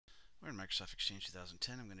We're in Microsoft Exchange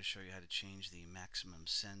 2010. I'm going to show you how to change the maximum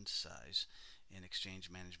send size in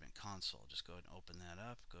Exchange Management Console. Just go ahead and open that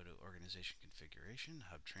up. Go to Organization Configuration,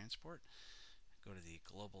 Hub Transport. Go to the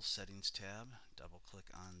Global Settings tab. Double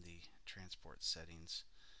click on the Transport Settings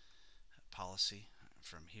policy.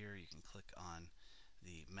 From here you can click on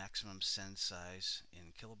the maximum send size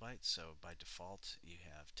in kilobytes. So by default you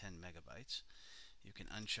have 10 megabytes. You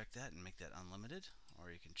can uncheck that and make that unlimited,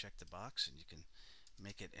 or you can check the box and you can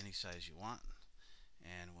make it any size you want,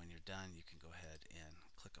 and when you're done you can go ahead and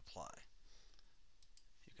click apply.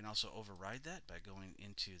 You can also override that by going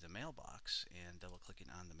into the mailbox and double clicking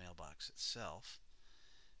on the mailbox itself,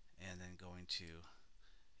 and then going to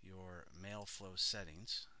your mail flow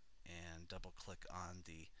settings and double click on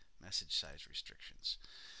the message size restrictions.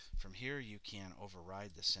 From here you can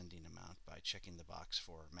override the sending amount by checking the box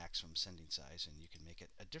for maximum sending size, and you can make it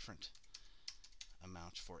a different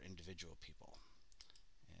amount for individual people.